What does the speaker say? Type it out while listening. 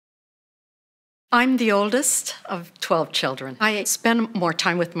I'm the oldest of 12 children. I spend more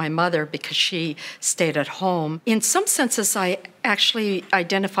time with my mother because she stayed at home. In some senses, I actually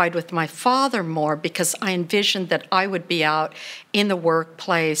identified with my father more because I envisioned that I would be out in the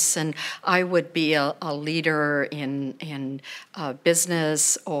workplace and I would be a leader in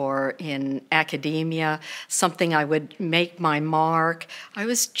business or in academia, something I would make my mark. I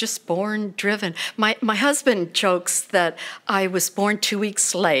was just born driven. My husband jokes that I was born 2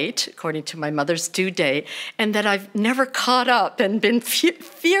 weeks late, according to my mother's due date, and that I've never caught up and been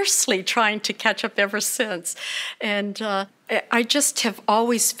fiercely trying to catch up ever since. And I just have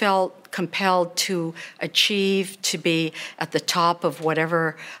always felt compelled to achieve, to be at the top of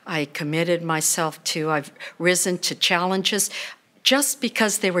whatever I committed myself to. I've risen to challenges just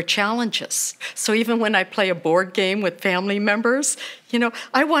because they were challenges. So even when I play a board game with family members,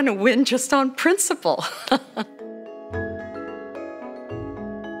 I want to win just on principle.